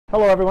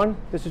Hello everyone,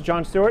 this is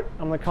John Stewart.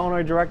 I'm the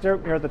culinary director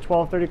here at the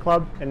 1230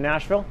 Club in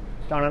Nashville,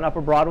 down on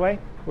Upper Broadway.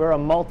 We're a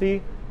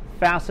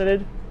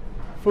multi-faceted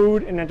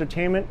food and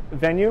entertainment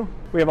venue.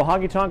 We have a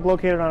honky tonk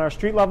located on our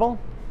street level,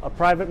 a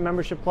private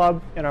membership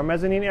club in our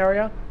mezzanine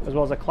area, as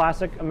well as a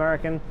classic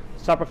American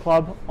supper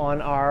club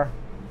on our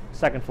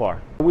second floor.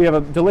 We have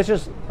a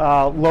delicious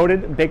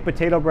loaded baked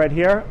potato bread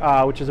here,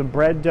 which is a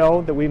bread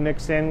dough that we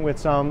mix in with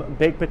some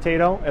baked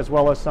potato as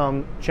well as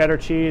some cheddar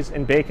cheese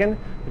and bacon.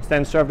 It's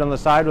then served on the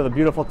side with a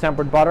beautiful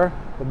tempered butter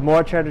with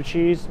more cheddar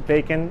cheese,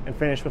 bacon, and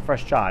finished with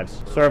fresh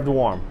chives, served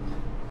warm.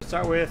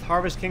 Start with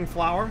Harvest King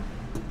flour,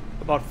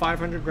 about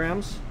 500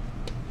 grams.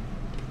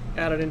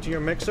 Add it into your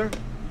mixer.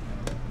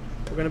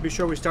 We're going to be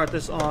sure we start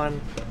this on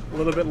a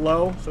little bit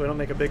low so we don't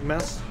make a big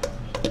mess.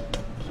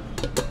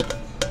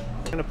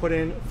 I'm going to put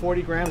in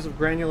 40 grams of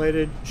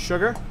granulated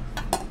sugar.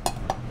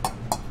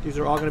 These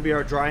are all going to be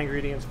our dry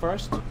ingredients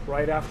first.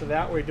 Right after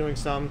that, we're doing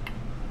some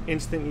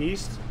instant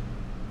yeast.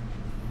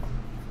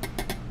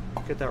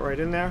 Get that right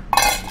in there.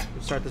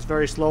 We'll start this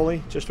very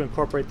slowly just to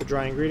incorporate the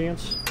dry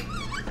ingredients.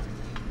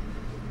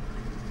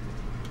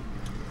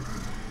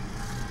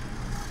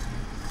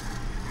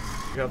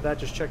 You have that,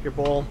 just check your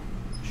bowl.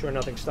 Be sure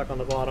nothing's stuck on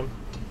the bottom.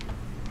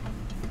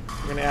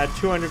 We're going to add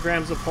 200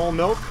 grams of whole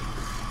milk.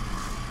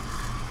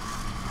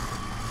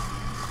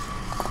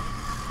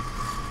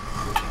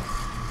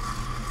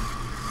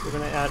 We're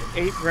going to add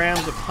 8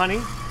 grams of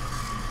honey.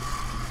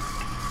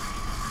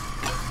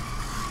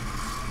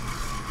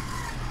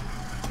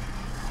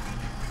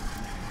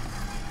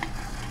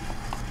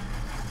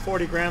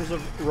 $40 grams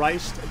of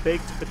riced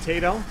baked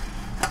potato.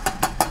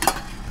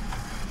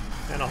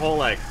 And a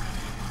whole egg.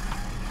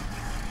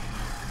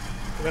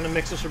 We're going to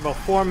mix this for about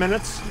 4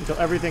 minutes until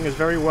everything is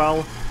very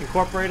well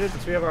incorporated.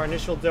 So we have our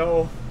initial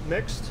dough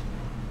mixed.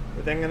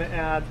 We're then going to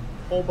add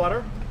whole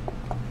butter,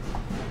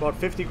 about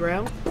 50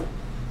 grams,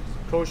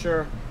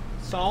 kosher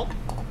salt.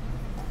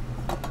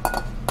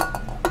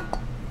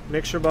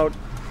 Mix for about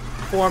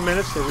 4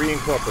 minutes to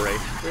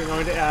reincorporate. We're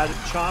going to add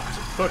chopped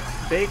cooked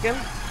bacon.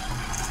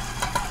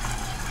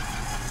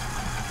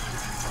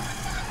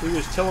 We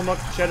use Tillamook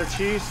cheddar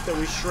cheese that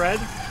we shred.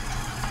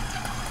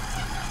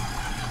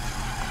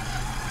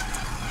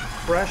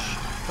 Fresh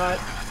cut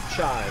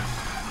chives,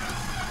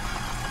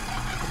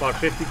 about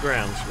 50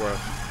 grams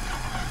worth.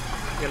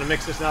 We're going to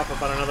mix this up for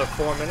about another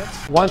 4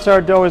 minutes. Once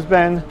our dough has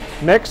been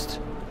mixed,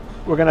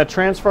 we're going to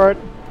transfer it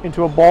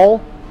into a bowl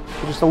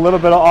with just a little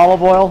bit of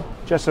olive oil,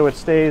 just so it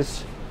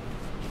stays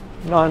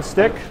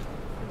non-stick.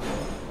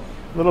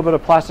 A little bit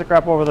of plastic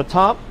wrap over the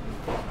top,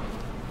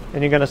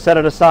 and you're going to set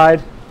it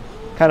aside,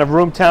 kind of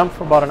room temp,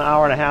 for about an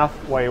hour and a half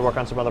while you work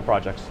on some other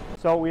projects.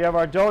 So we have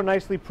our dough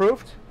nicely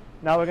proofed.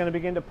 Now we're going to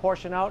begin to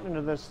portion out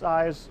into the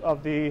size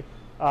of the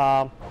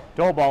dough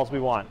balls we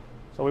want.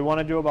 So we want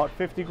to do about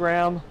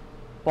 50-gram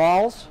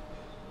balls.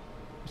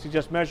 We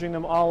suggest measuring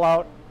them all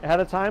out ahead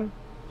of time.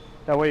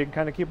 That way you can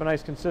kind of keep a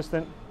nice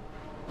consistent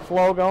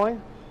flow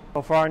going.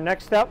 So for our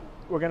next step,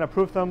 we're going to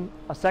proof them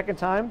a second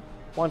time.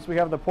 Once we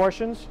have the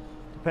portions,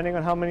 depending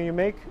on how many you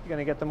make, you're going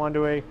to get them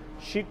onto a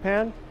sheet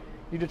pan.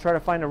 You need to try to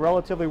find a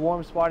relatively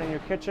warm spot in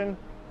your kitchen,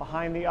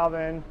 behind the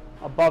oven,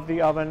 above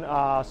the oven,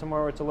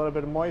 somewhere where it's a little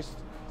bit moist,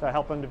 to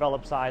help them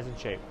develop size and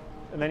shape.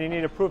 And then you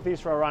need to proof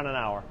these for around an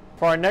hour.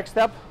 For our next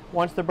step,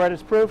 once the bread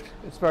is proofed,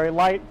 it's very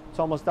light, it's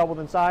almost doubled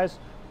in size.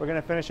 We're going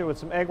to finish it with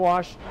some egg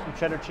wash, some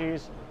cheddar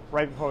cheese,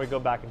 right before we go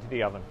back into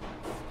the oven.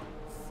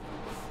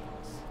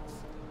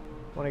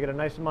 Want to get a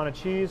nice amount of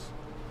cheese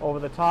over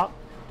the top.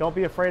 Don't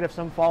be afraid if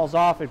some falls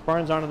off. It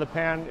burns onto the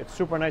pan. It's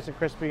super nice and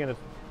crispy, and it's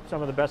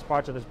some of the best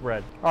parts of this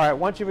bread. All right,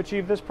 once you've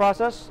achieved this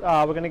process,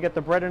 we're going to get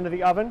the bread into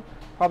the oven,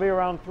 probably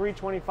around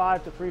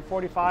 325 to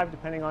 345,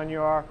 depending on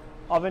your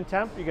oven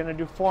temp. You're going to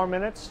do 4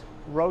 minutes,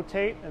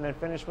 rotate, and then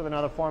finish with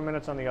another 4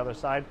 minutes on the other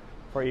side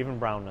for even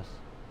brownness.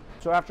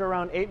 So after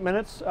around 8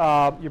 minutes,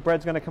 your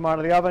bread's going to come out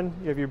of the oven.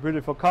 You have your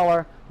beautiful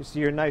color. You see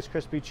your nice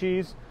crispy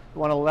cheese.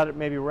 You want to let it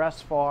maybe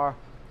rest for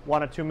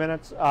 1 or 2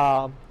 minutes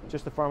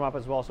just to firm up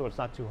as well so it's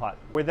not too hot.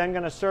 We're then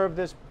going to serve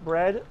this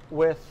bread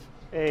with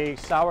a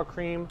sour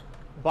cream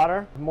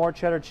butter, more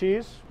cheddar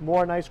cheese,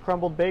 more nice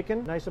crumbled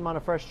bacon, nice amount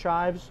of fresh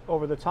chives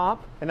over the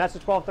top, and that's the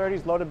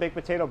 1230's loaded baked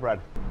potato bread.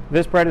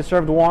 This bread is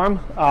served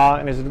warm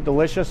and is a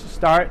delicious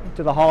start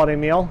to the holiday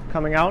meal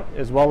coming out,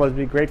 as well as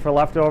be great for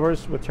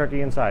leftovers with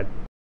turkey inside.